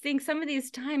I just think some of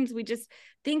these times we just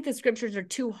think the scriptures are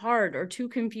too hard or too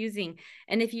confusing.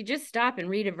 And if you just stop and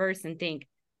read a verse and think,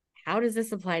 how does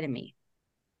this apply to me?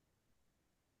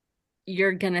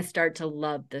 You're going to start to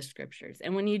love the scriptures.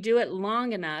 And when you do it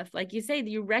long enough, like you say,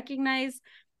 you recognize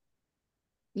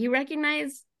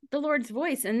the Lord's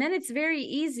voice. And then it's very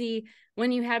easy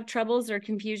when you have troubles or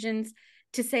confusions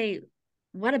to say,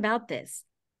 what about this?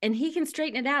 And he can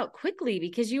straighten it out quickly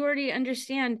because you already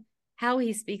understand how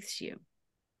he speaks to you.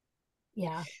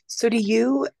 Yeah. So do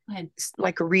you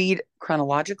like read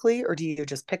chronologically, or do you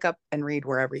just pick up and read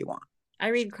wherever you want? I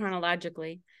read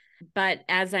chronologically, but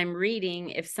as I'm reading,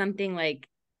 if something like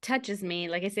touches me,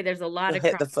 like I say, there's a lot of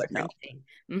hit the footnote.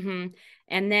 Mm-hmm.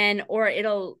 And then, or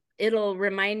it'll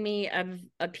remind me of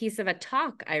a piece of a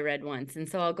talk I read once. And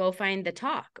so I'll go find the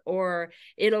talk, or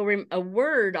a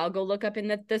word I'll go look up in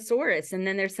the thesaurus. And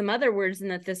then there's some other words in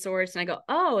the thesaurus and I go,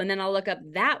 oh, and then I'll look up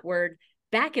that word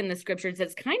back in the scriptures.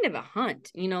 It's kind of a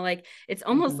hunt, like it's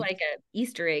almost like a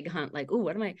Easter egg hunt. Like, oh,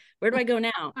 where do I go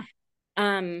now?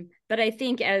 But I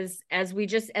think as we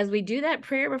do that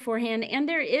prayer beforehand, and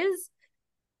there is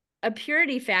a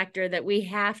purity factor that we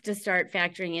have to start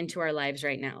factoring into our lives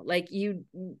right now. Like,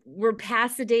 we're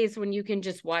past the days when you can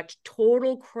just watch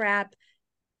total crap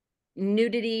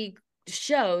nudity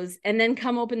shows and then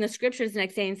come open the scriptures the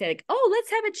next day and say, like, oh,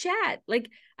 let's have a chat. Like,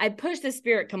 I pushed the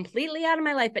spirit completely out of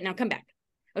my life, but now come back.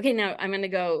 Okay, now I'm going to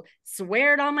go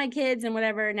swear at all my kids and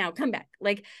whatever. Now come back.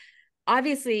 Like,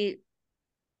 obviously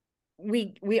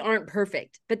we aren't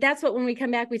perfect, but that's what, when we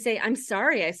come back, we say, I'm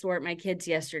sorry I swore at my kids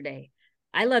yesterday.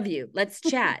 I love you. Let's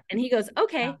chat. And he goes,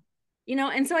 okay. Yeah.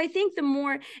 And so I think the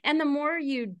more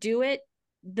you do it,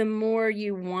 the more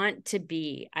you want to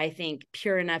be, I think,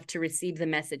 pure enough to receive the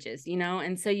messages,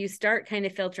 and so you start kind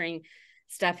of filtering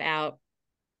stuff out,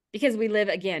 because we live,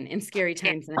 again, in scary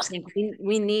times. And I think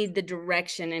we need the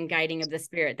direction and guiding of the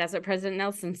Spirit. That's what President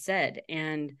Nelson said.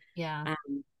 And yeah,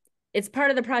 it's part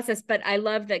of the process, but I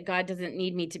love that God doesn't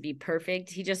need me to be perfect.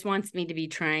 He just wants me to be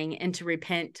trying and to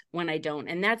repent when I don't.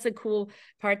 And that's a cool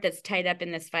part that's tied up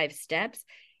in this 5 steps,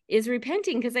 is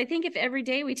repenting. Because I think if every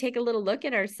day we take a little look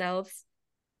at ourselves,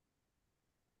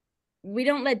 we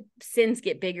don't let sins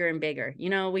get bigger and bigger.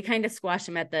 We kind of squash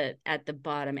them at the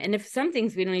bottom. And if some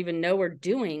things we don't even know we're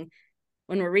doing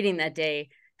when we're reading that day,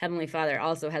 Heavenly Father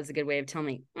also has a good way of telling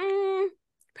me,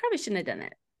 probably shouldn't have done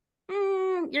that.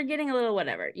 You're getting a little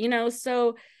whatever,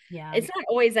 so yeah, it's not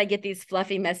always I get these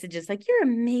fluffy messages like, you're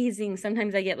amazing.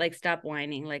 Sometimes I get like, stop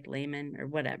whining, like layman or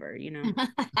whatever,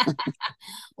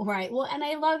 Right. Well, and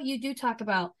I love you do talk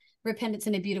about repentance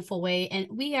in a beautiful way. And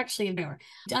we actually have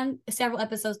done several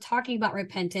episodes talking about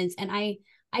repentance. And I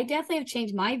definitely have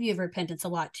changed my view of repentance a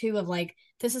lot too, of like,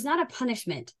 this is not a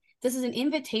punishment. This is an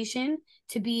invitation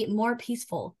to be more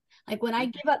peaceful. Like, when I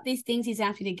give up these things he's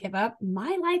asked me to give up,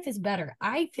 my life is better.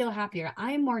 I feel happier.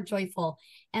 I'm more joyful.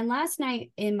 And last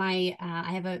night in my,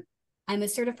 I'm a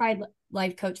certified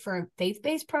life coach for a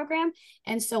faith-based program.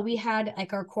 And so we had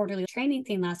like our quarterly training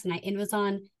thing last night, and it was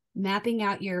on mapping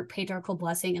out your patriarchal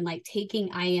blessing and like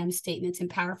taking I am statements and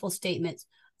powerful statements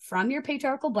from your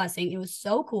patriarchal blessing. It was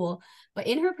so cool. But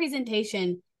in her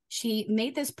presentation, she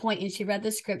made this point and she read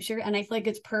the scripture. And I feel like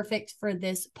it's perfect for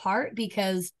this part,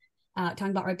 because talking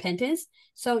about repentance.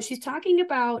 So she's talking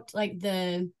about like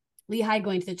the Lehi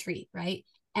going to the tree, right?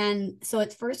 And so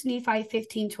it's First Nephi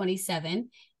 15:27.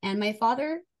 And my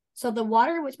father, so the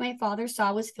water which my father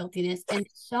saw was filthiness, and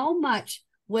so much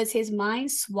was his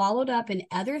mind swallowed up in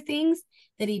other things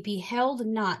that he beheld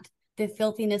not the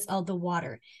filthiness of the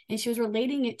water. And she was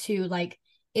relating it to like,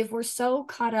 if we're so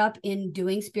caught up in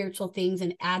doing spiritual things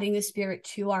and adding the spirit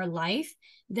to our life,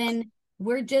 then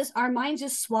our mind's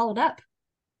just swallowed up.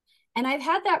 And I've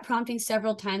had that prompting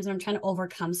several times when I'm trying to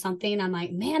overcome something. And I'm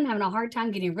like, man, I'm having a hard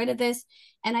time getting rid of this.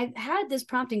 And I've had this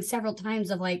prompting several times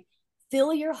of like,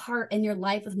 fill your heart and your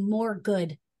life with more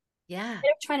good. Yeah.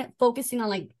 Instead of trying to focusing on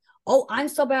like, oh, I'm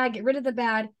so bad, get rid of the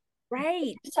bad. Right.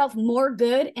 Give yourself more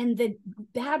good, and the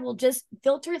bad will just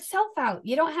filter itself out.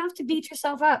 You don't have to beat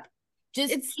yourself up.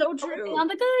 Just it's so true on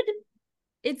the good.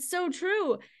 It's so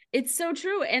true. It's so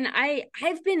true. And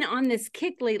I've been on this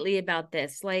kick lately about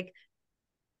this. Like,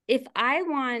 if I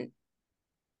want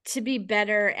to be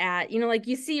better at, like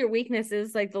you see your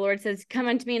weaknesses, like the Lord says, come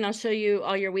unto me and I'll show you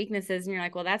all your weaknesses. And you're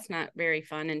like, well, that's not very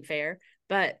fun and fair.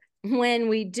 But when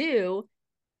we do,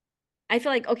 I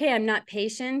feel like, okay, I'm not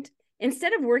patient.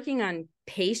 Instead of working on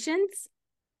patience,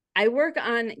 I work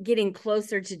on getting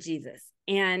closer to Jesus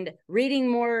and reading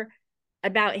more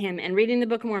about him and reading the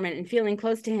Book of Mormon and feeling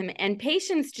close to him. And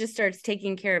patience just starts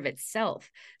taking care of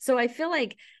itself. So I feel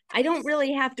like I don't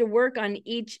really have to work on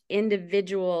each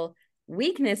individual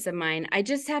weakness of mine. I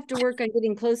just have to work on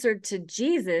getting closer to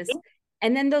Jesus.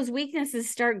 And then those weaknesses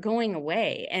start going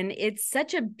away. And it's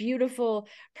such a beautiful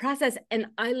process. And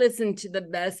I listened to the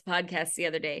best podcast the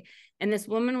other day. And this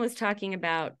woman was talking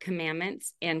about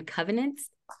commandments and covenants.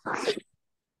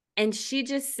 And she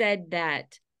just said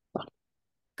that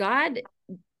God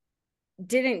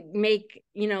didn't make,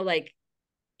 like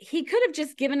he could have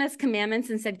just given us commandments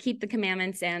and said, keep the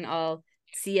commandments and I'll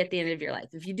see you at the end of your life.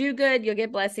 If you do good, you'll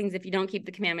get blessings. If you don't keep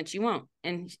the commandments, you won't.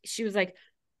 And she was like,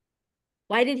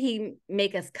 why did he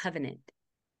make us covenant?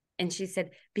 And she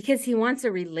said, because he wants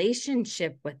a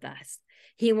relationship with us.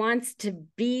 He wants to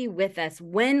be with us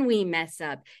when we mess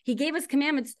up. He gave us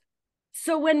commandments.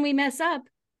 So when we mess up,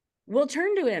 we'll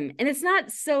turn to him. And it's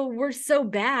not so we're so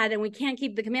bad and we can't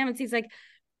keep the commandments. He's like,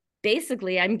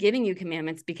 basically, I'm giving you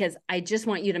commandments because I just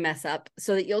want you to mess up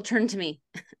so that you'll turn to me.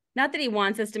 Not that he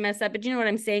wants us to mess up, but you know what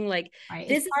I'm saying? Like, right.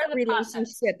 This is the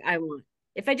relationship I want.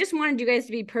 If I just wanted you guys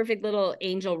to be perfect little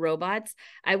angel robots,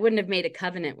 I wouldn't have made a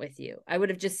covenant with you. I would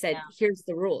have just said, here's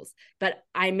the rules. But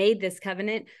I made this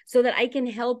covenant so that I can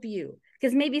help you.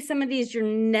 Because maybe some of these you're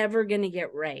never going to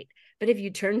get right. But if you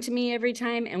turn to me every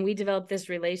time and we develop this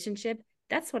relationship,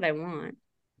 that's what I want.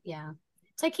 Yeah.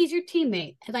 It's like he's your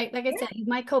teammate. Like I said, he's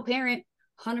my co-parent,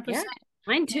 100%. Yeah,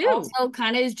 mine too. And also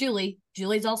kind of is Julie.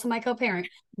 Julie's also my co-parent.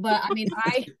 But I mean,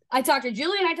 I talk to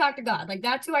Julie and I talk to God. Like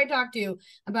that's who I talk to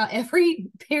about every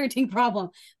parenting problem.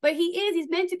 But he's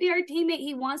meant to be our teammate.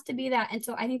 He wants to be that. And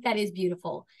so I think that is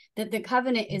beautiful that the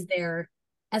covenant is there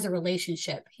as a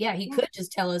relationship. Yeah, he could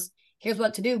just tell us, here's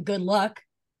what to do. Good luck.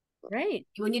 Right.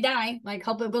 When you die, like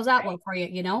hope it goes out well for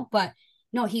you, But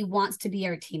no, he wants to be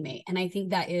our teammate. And I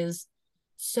think that is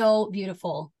so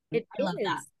beautiful. I love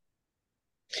that.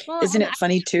 Well, isn't it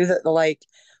funny too that like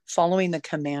following the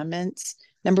commandments,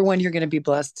 number one, you're going to be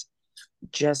blessed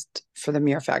just for the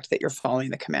mere fact that you're following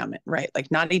the commandment, right?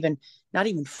 Like not even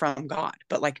from God,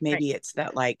 but like maybe it's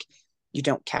that like you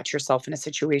don't catch yourself in a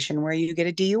situation where you get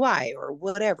a DUI or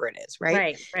whatever it is,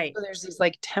 right? Right. So there's these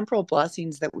like temporal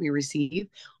blessings that we receive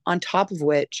on top of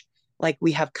which like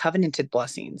we have covenanted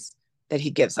blessings that he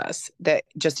gives us that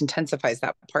just intensifies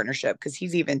that partnership because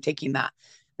he's even taking that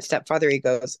a step farther. He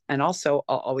goes, and also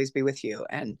I'll always be with you.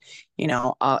 And,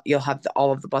 you'll have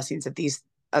all of the blessings of these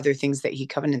other things that he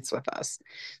covenants with us.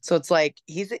 So it's like,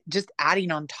 he's just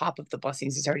adding on top of the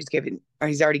blessings he's already given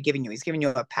you. He's giving you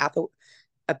a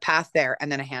path there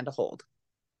and then a hand to hold.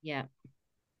 Yeah.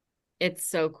 It's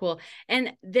so cool.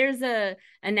 And there's a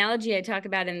analogy I talk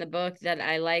about in the book that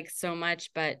I like so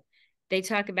much, but they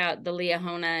talk about the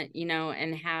Liahona,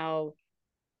 and how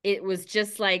it was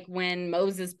just like when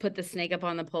Moses put the snake up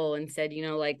on the pole and said,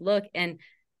 like, look, and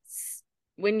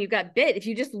when you got bit, if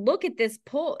you just look at this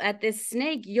pole, at this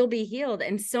snake, you'll be healed.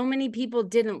 And so many people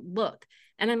didn't look.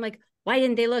 And I'm like, why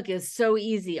didn't they look? It's so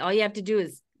easy. All you have to do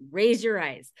is raise your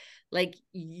eyes. Like,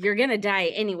 you're going to die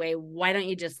anyway. Why don't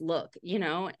you just look,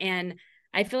 And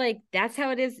I feel like that's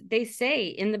how it is. They say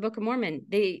in the Book of Mormon,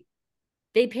 they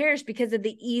perish because of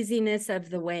the easiness of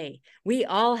the way. We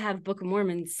all have Book of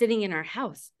Mormon sitting in our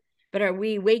house, but are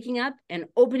we waking up and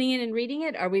opening it and reading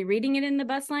it? Are we reading it in the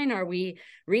bus line? Are we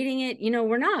reading it?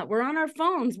 We're not. We're on our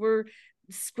phones. We're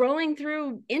scrolling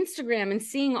through Instagram and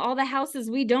seeing all the houses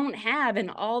we don't have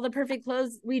and all the perfect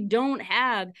clothes we don't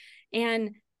have.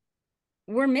 And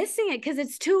we're missing it because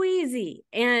it's too easy.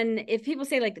 And if people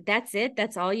say like, that's it,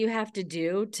 that's all you have to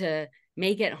do to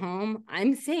make it home,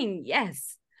 I'm saying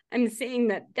yes. I'm saying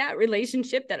that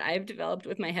relationship that I've developed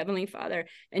with my Heavenly Father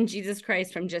and Jesus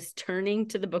Christ from just turning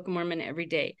to the Book of Mormon every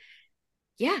day.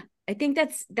 Yeah, I think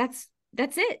that's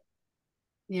it.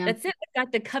 Yeah. That's it. I've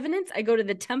got the covenants. I go to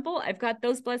the temple. I've got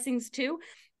those blessings too.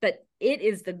 But it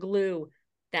is the glue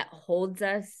that holds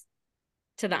us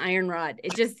to the iron rod.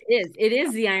 It just is. It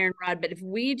is the iron rod. But if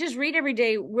we just read every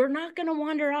day, we're not going to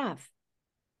wander off.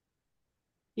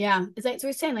 Yeah. It's like, so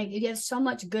we're saying, like, if you have so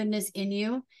much goodness in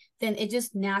you, then it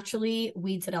just naturally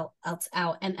weeds it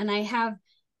out. And I have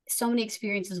so many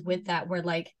experiences with that where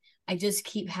like, I just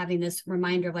keep having this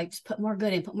reminder of like, just put more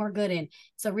good in.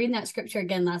 So reading that scripture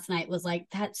again last night was like,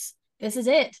 this is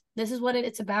it. This is what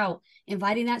it's about.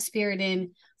 Inviting that spirit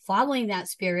in, following that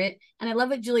spirit. And I love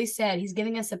what Julie said. He's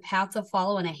giving us a path to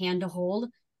follow and a hand to hold.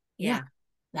 Yeah,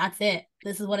 that's it.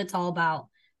 This is what it's all about.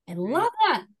 I love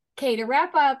that. Okay, to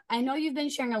wrap up, I know you've been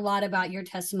sharing a lot about your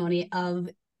testimony of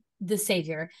the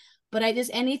Savior, but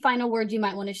any final words you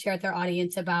might want to share with our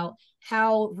audience about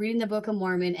how reading the Book of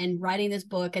Mormon and writing this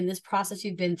book and this process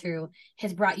you've been through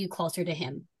has brought you closer to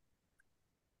him?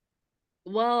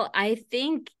 Well, I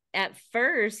think at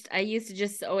first I used to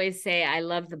just always say, I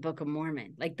love the Book of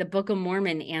Mormon. Like the Book of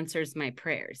Mormon answers my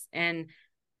prayers. And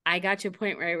I got to a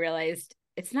point where I realized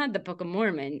it's not the Book of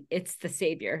Mormon, it's the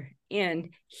Savior.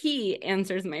 And he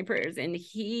answers my prayers and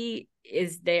he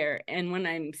is there. And when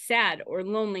I'm sad or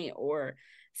lonely or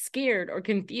scared or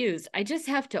confused, I just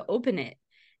have to open it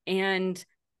and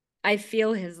I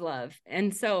feel his love.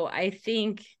 And so I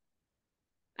think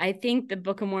the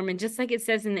Book of Mormon, just like it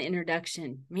says in the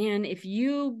introduction, man, if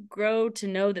you grow to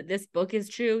know that this book is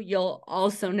true, you'll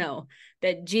also know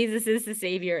that Jesus is the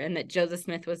Savior and that Joseph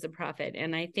Smith was the prophet.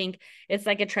 And I think it's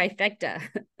like a trifecta.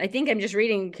 I think I'm just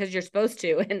reading because you're supposed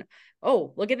to. And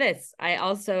oh, look at this. I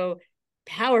also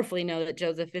powerfully know that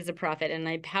Joseph is a prophet, and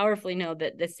I powerfully know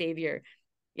that the Savior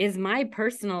is my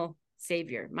personal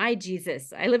Savior, my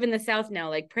Jesus. I live in the South now,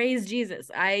 like praise Jesus.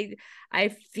 I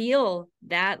feel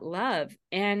that love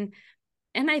and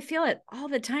I feel it all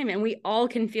the time, and we all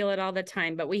can feel it all the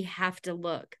time, but we have to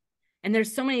look. And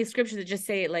there's so many scriptures that just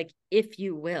say like, if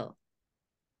you will,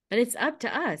 but it's up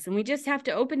to us and we just have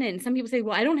to open it. And some people say,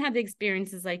 well, I don't have the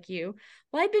experiences like you.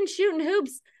 Well, I've been shooting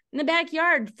hoops in the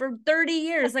backyard for 30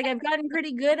 years. Like I've gotten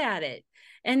pretty good at it.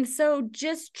 And so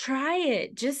just try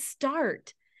it, just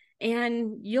start.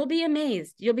 And you'll be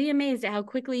amazed. You'll be amazed at how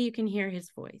quickly you can hear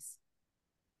his voice.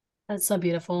 That's so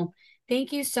beautiful.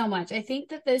 Thank you so much. I think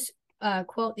that this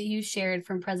quote that you shared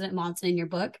from President Monson in your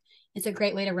book is a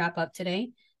great way to wrap up today.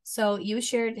 So you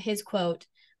shared his quote,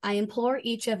 I implore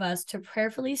each of us to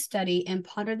prayerfully study and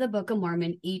ponder the Book of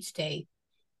Mormon each day.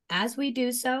 As we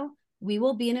do so, we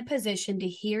will be in a position to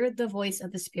hear the voice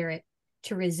of the Spirit,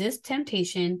 to resist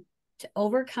temptation, to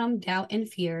overcome doubt and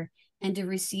fear, and to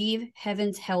receive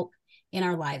heaven's help in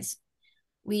our lives.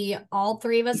 We, all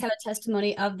three of us, have a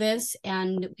testimony of this,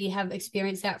 and we have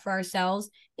experienced that for ourselves.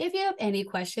 If you have any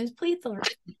questions, please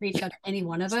reach out to any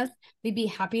one of us. We'd be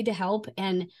happy to help.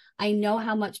 And I know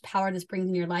how much power this brings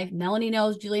in your life. Melanie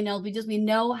knows, Julie knows, we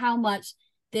know how much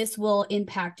this will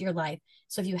impact your life.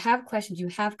 So if you have questions, you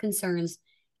have concerns,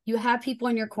 you have people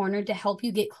in your corner to help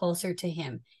you get closer to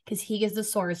him, because he is the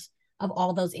source of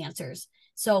all those answers.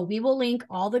 So we will link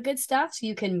all the good stuff so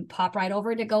you can pop right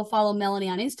over to go follow Melanie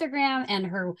on Instagram and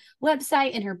her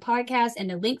website and her podcast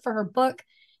and a link for her book.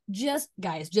 Just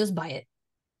guys, just buy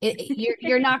it.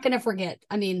 You're not going to forget.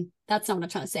 I mean, that's not what I'm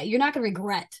trying to say. You're not going to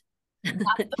regret.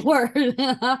 That's the word.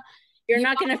 You're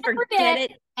not going to forget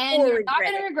it. And you're not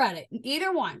going to regret it.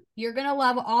 Either one. You're going to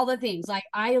love all the things. Like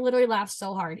I literally laughed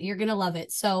so hard. You're going to love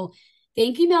it. So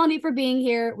thank you, Melanie, for being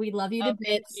here. We love you to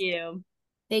bits. Thank you.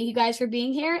 Thank you guys for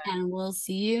being here, and we'll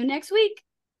see you next week.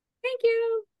 Thank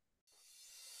you.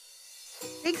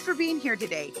 Thanks for being here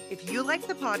today. If you like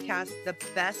the podcast, the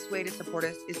best way to support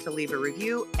us is to leave a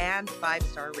review and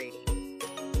 5-star rating.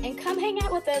 And come hang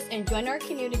out with us and join our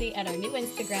community at our new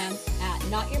Instagram at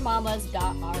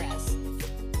notyourmamas.rs.